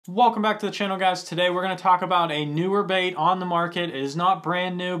Welcome back to the channel, guys. Today we're going to talk about a newer bait on the market. It is not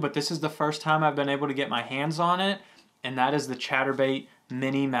brand new, but this is the first time I've been able to get my hands on it, and that is the Chatterbait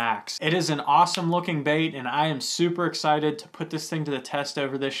Mini Max. It is an awesome looking bait, and I am super excited to put this thing to the test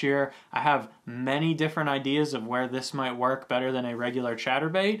over this year. I have many different ideas of where this might work better than a regular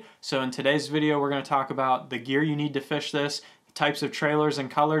chatterbait. So in today's video, we're going to talk about the gear you need to fish this, types of trailers and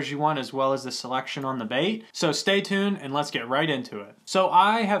colors you want, as well as the selection on the bait. So stay tuned and let's get right into it. So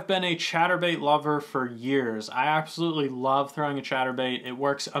I have been a chatterbait lover for years. I absolutely love throwing a chatterbait. It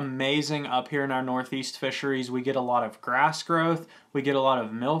works amazing up here in our northeast fisheries. We get a lot of grass growth, we get a lot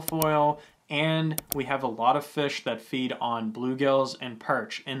of milfoil, and we have a lot of fish that feed on bluegills and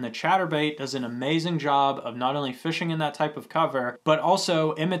perch. And the chatterbait does an amazing job of not only fishing in that type of cover, but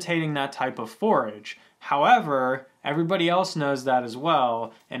also imitating that type of forage. However, everybody else knows that as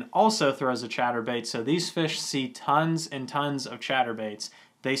well and also throws a chatterbait, so these fish see tons and tons of chatterbaits.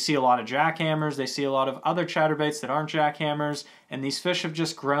 They see a lot of jackhammers, they see a lot of other chatterbaits that aren't jackhammers, and these fish have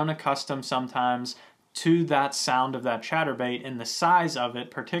just grown accustomed sometimes to that sound of that chatterbait and the size of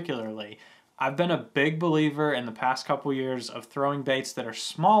it particularly. I've been a big believer in the past couple years of throwing baits that are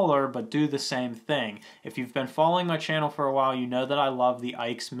smaller but do the same thing. If you've been following my channel for a while, you know that I love the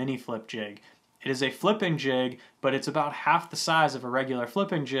Ike's mini flip jig. It is a flipping jig, but it's about half the size of a regular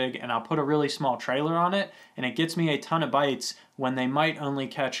flipping jig, and I'll put a really small trailer on it, and it gets me a ton of bites when they might only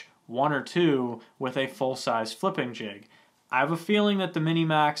catch one or two with a full-size flipping jig. I have a feeling that the Mini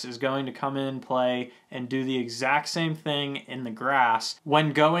Max is going to come in play and do the exact same thing in the grass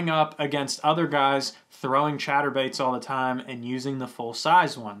when going up against other guys throwing chatterbaits all the time and using the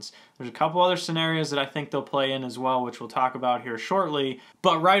full-size ones. There's a couple other scenarios that I think they'll play in as well, which we'll talk about here shortly,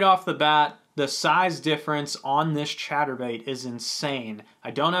 but right off the bat, the size difference on this chatterbait is insane.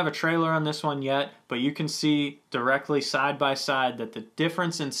 I don't have a trailer on this one yet, but you can see directly side by side that the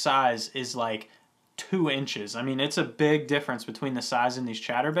difference in size is like 2 inches. I mean, it's a big difference between the size in these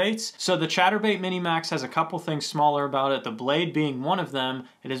chatterbaits. So the Chatterbait Mini Max has a couple things smaller about it, the blade being one of them.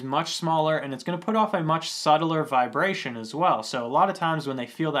 It is much smaller and it's going to put off a much subtler vibration as well. So a lot of times when they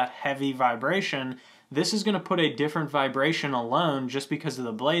feel that heavy vibration, this is going to put a different vibration alone just because of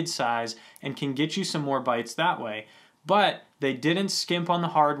the blade size and can get you some more bites that way. But they didn't skimp on the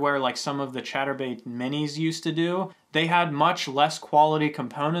hardware like some of the Chatterbait minis used to do. They had much less quality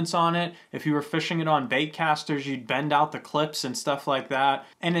components on it. If you were fishing it on bait casters, you'd bend out the clips and stuff like that.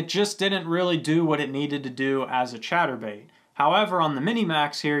 And it just didn't really do what it needed to do as a chatterbait. However, on the Mini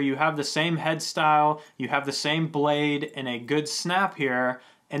Max here, you have the same head style, you have the same blade and a good snap here.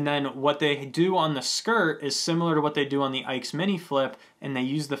 And then what they do on the skirt is similar to what they do on the Ike's Mini Flip, and they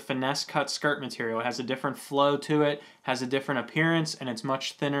use the finesse cut skirt material. It has a different flow to it, has a different appearance, and it's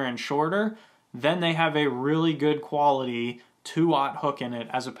much thinner and shorter. Then they have a really good quality 2/0 hook in it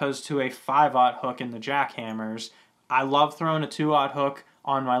as opposed to a 5/0 hook in the jackhammers. I love throwing a 2/0 hook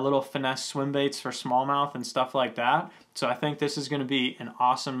on my little finesse swim baits for smallmouth and stuff like that. So I think this is going to be an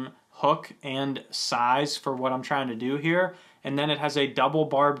awesome hook and size for what I'm trying to do here. And then it has a double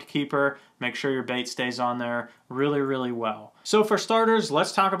barbed keeper. Make sure your bait stays on there really well. So for starters,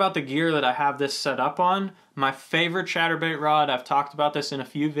 let's talk about the gear that I have this set up on. My favorite chatterbait rod, I've talked about this in a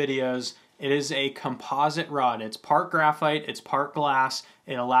few videos. It is a composite rod. It's part graphite, it's part glass.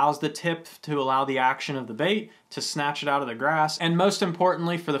 It allows the tip to allow the action of the bait to snatch it out of the grass, and most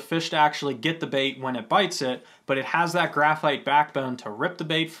importantly for the fish to actually get the bait when it bites it, but it has that graphite backbone to rip the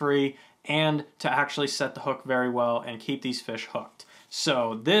bait free and to actually set the hook very well and keep these fish hooked.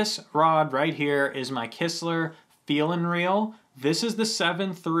 So this rod right here is my Kistler Feel and Reel. This is the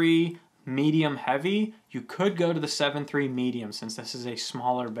 7.3 medium heavy. You could go to the 7.3 medium since this is a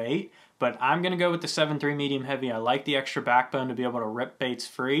smaller bait, but I'm going to go with the 7.3 medium heavy. I like the extra backbone to be able to rip baits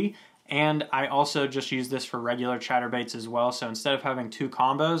free. And I also just use this for regular chatterbaits as well. So instead of having 2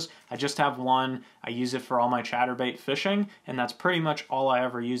 combos, I just have one. I use it for all my chatterbait fishing, and that's pretty much all I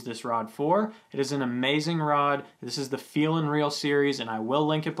ever use this rod for. It is an amazing rod. This is the Feel and Reel series, and I will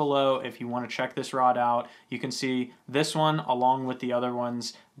link it below if you want to check this rod out. You can see this one along with the other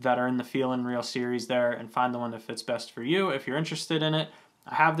ones that are in the Feel and Reel series there and find the one that fits best for you if you're interested in it.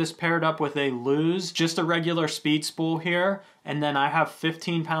 I have this paired up with a Lose, just a regular speed spool here, and then I have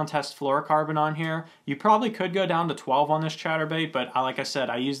 15-pound test fluorocarbon on here. You probably could go down to 12 on this chatterbait, but like I said,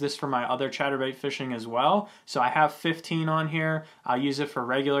 I use this for my other chatterbait fishing as well. So I have 15 on here. I'll use it for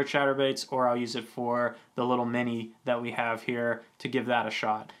regular chatterbaits, or I'll use it for the little mini that we have here to give that a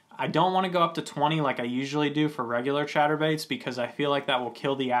shot. I don't want to go up to 20 like I usually do for regular chatterbaits because I feel like that will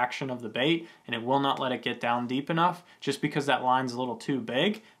kill the action of the bait and it will not let it get down deep enough just because that line's a little too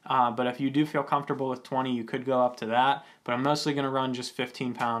big. But if you do feel comfortable with 20, you could go up to that. But I'm mostly going to run just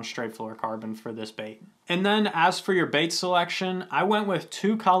 15-pound straight fluorocarbon for this bait. And then as for your bait selection, I went with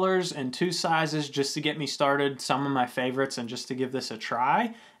 2 colors and 2 sizes just to get me started, some of my favorites, and just to give this a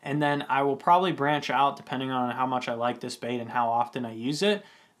try. And then I will probably branch out depending on how much I like this bait and how often I use it.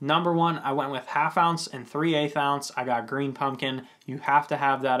 Number 1, I went with 1/2 ounce and 3/8 ounce. I got green pumpkin. You have to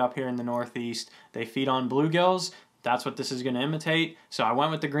have that up here in the Northeast. They feed on bluegills. That's what this is going to imitate. So I went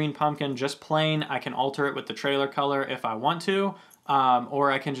with the green pumpkin, just plain. I can alter it with the trailer color if I want to,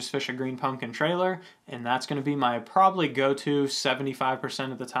 or I can just fish a green pumpkin trailer, and that's going to be my probably go-to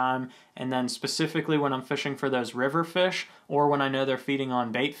 75% of the time. And then specifically when I'm fishing for those river fish, or when I know they're feeding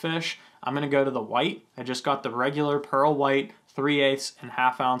on bait fish, I'm going to go to the white. I just got the regular pearl white, 3/8 and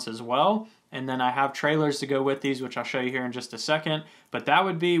 1/2 ounce as well. And then I have trailers to go with these, which I'll show you here in just a second. But that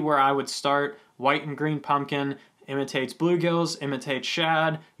would be where I would start. White and green pumpkin imitates bluegills, imitates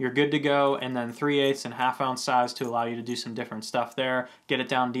shad, you're good to go. And then 3/8 and 1/2 ounce size to allow you to do some different stuff there, get it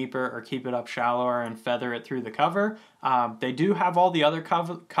down deeper or keep it up shallower and feather it through the cover. They do have all the other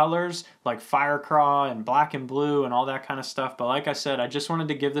colors like fire craw and black and blue and all that kind of stuff. But like I said, I just wanted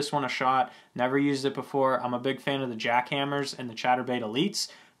to give this one a shot. Never used it before. I'm a big fan of the jackhammers and the Chatterbait Elites,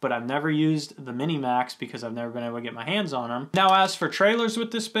 but I've never used the Mini Max because I've never been able to get my hands on them. Now as for trailers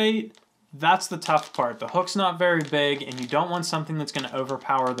with this bait, that's the tough part. The hook's not very big and you don't want something that's going to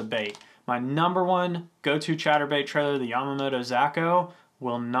overpower the bait. My number 1 go-to chatterbait trailer, the Yamamoto Zacho,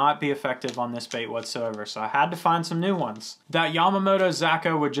 will not be effective on this bait whatsoever, so I had to find some new ones. That Yamamoto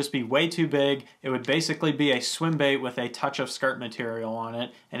Zacho would just be way too big. It would basically be a swim bait with a touch of skirt material on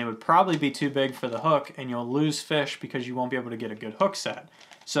it, and it would probably be too big for the hook, and you'll lose fish because you won't be able to get a good hook set.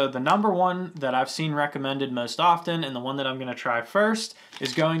 So the number 1 that I've seen recommended most often, and the one that I'm going to try first,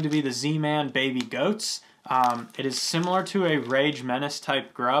 is going to be the Z-Man Baby Goats. It is similar to a Rage Menace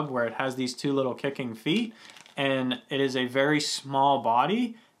type grub where it has these 2 little kicking feet, and it is a very small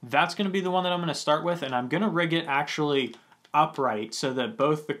body. That's going to be the one that I'm going to start with, and I'm going to rig it actually upright so that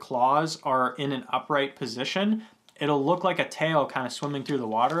both the claws are in an upright position. It'll look like a tail kind of swimming through the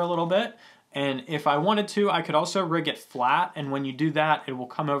water a little bit. And if I wanted to, I could also rig it flat, and when you do that, it will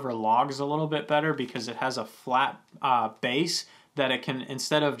come over logs a little bit better because it has a flat base that it can,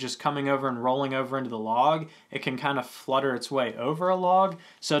 instead of just coming over and rolling over into the log, it can kind of flutter its way over a log.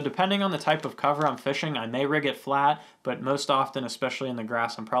 So depending on the type of cover I'm fishing, I may rig it flat, but most often, especially in the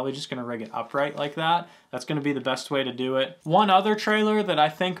grass, I'm probably just going to rig it upright like that. That's going to be the best way to do it. One other trailer that I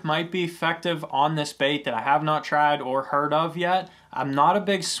think might be effective on this bait that I have not tried or heard of yet, I'm not a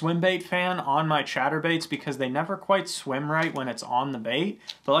big swim bait fan on my chatterbaits because they never quite swim right when it's on the bait.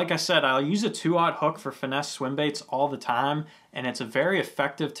 But like I said, I'll use a 2/0 hook for finesse swim baits all the time, and it's a very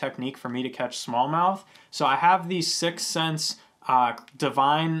effective technique for me to catch smallmouth. So I have these 6 Sense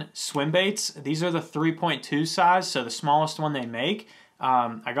Divine swim baits. These are the 3.2 size, so the smallest one they make.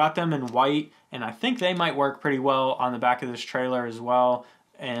 I got them in white, and I think they might work pretty well on the back of this trailer as well.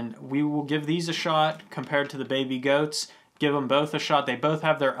 And we will give these a shot compared to the Baby Goats. Give them both a shot. They both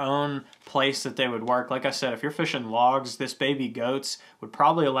have their own place that they would work. Like I said, if you're fishing logs, this Baby Goats would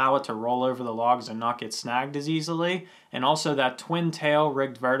probably allow it to roll over the logs and not get snagged as easily. And also that twin tail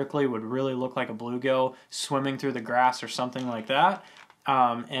rigged vertically would really look like a bluegill swimming through the grass or something like that.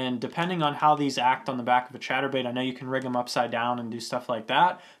 And depending on how these act on the back of a chatterbait, I know you can rig them upside down and do stuff like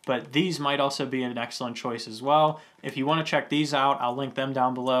that, but these might also be an excellent choice as well. If you want to check these out, I'll link them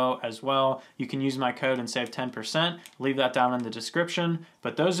down below as well. You can use my code and save 10%. Leave that down in the description.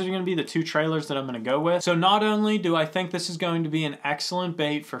 But those are going to be the 2 trailers that I'm going to go with. So not only do I think this is going to be an excellent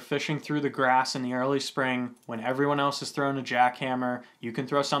bait for fishing through the grass in the early spring when everyone else is throwing a jackhammer, you can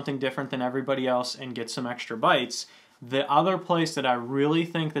throw something different than everybody else and get some extra bites. The other place that I really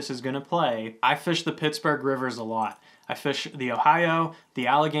think this is going to play, I fish the Pittsburgh rivers a lot. I fish the Ohio, the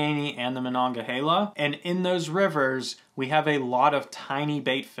Allegheny, and the Monongahela. And in those rivers, we have a lot of tiny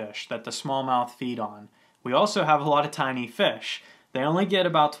bait fish that the smallmouth feed on. We also have a lot of tiny fish. They only get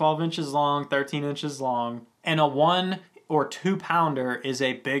about 12 inches long, 13 inches long, and a 1 or 2 pounder is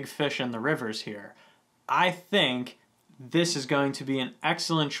a big fish in the rivers here. I think this is going to be an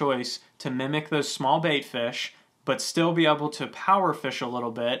excellent choice to mimic those small bait fish, but still be able to power fish a little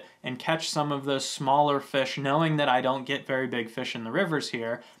bit and catch some of those smaller fish, knowing that I don't get very big fish in the rivers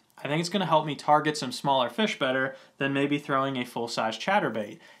here. I think it's going to help me target some smaller fish better than maybe throwing a full-size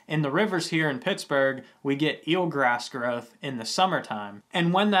chatterbait. In the rivers here in Pittsburgh, we get eelgrass growth in the summertime.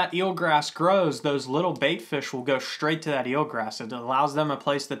 And when that eelgrass grows, those little bait fish will go straight to that eelgrass. It allows them a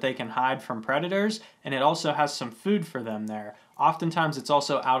place that they can hide from predators, and it also has some food for them there. Oftentimes it's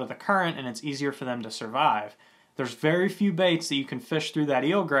also out of the current and it's easier for them to survive. There's very few baits that you can fish through that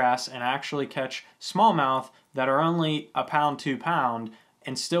eelgrass and actually catch smallmouth that are only a pound, 2 pound,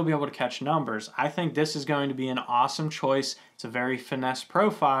 and still be able to catch numbers. I think this is going to be an awesome choice. It's a very finesse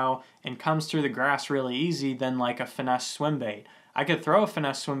profile and comes through the grass really easy than like a finesse swim bait. I could throw a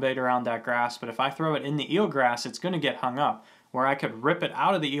finesse swim bait around that grass, but if I throw it in the eelgrass, it's going to get hung up. Where I could rip it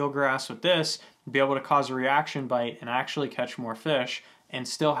out of the eelgrass with this, be able to cause a reaction bite and actually catch more fish and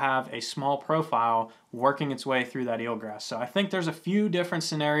still have a small profile working its way through that eelgrass. So I think there's a few different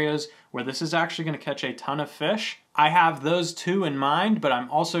scenarios where this is actually going to catch a ton of fish. I have those two in mind, but I'm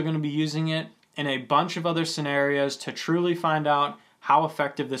also going to be using it in a bunch of other scenarios to truly find out how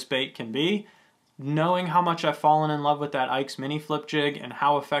effective this bait can be. Knowing how much I've fallen in love with that Ike's mini flip jig and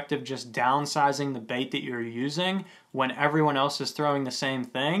how effective just downsizing the bait that you're using when everyone else is throwing the same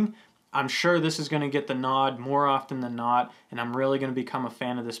thing, I'm sure this is going to get the nod more often than not, and I'm really going to become a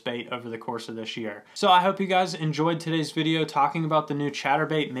fan of this bait over the course of this year. So I hope you guys enjoyed today's video talking about the new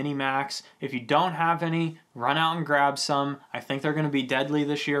Chatterbait Mini Max. If you don't have any, run out and grab some. I think they're going to be deadly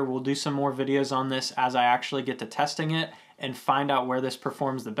this year. We'll do some more videos on this as I actually get to testing it and find out where this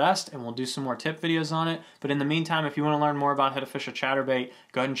performs the best, and we'll do some more tip videos on it. But in the meantime, if you want to learn more about how to fish a chatterbait,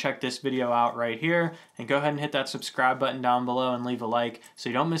 go ahead and check this video out right here, and go ahead and hit that subscribe button down below and leave a like so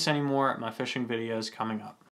you don't miss any more of my fishing videos coming up.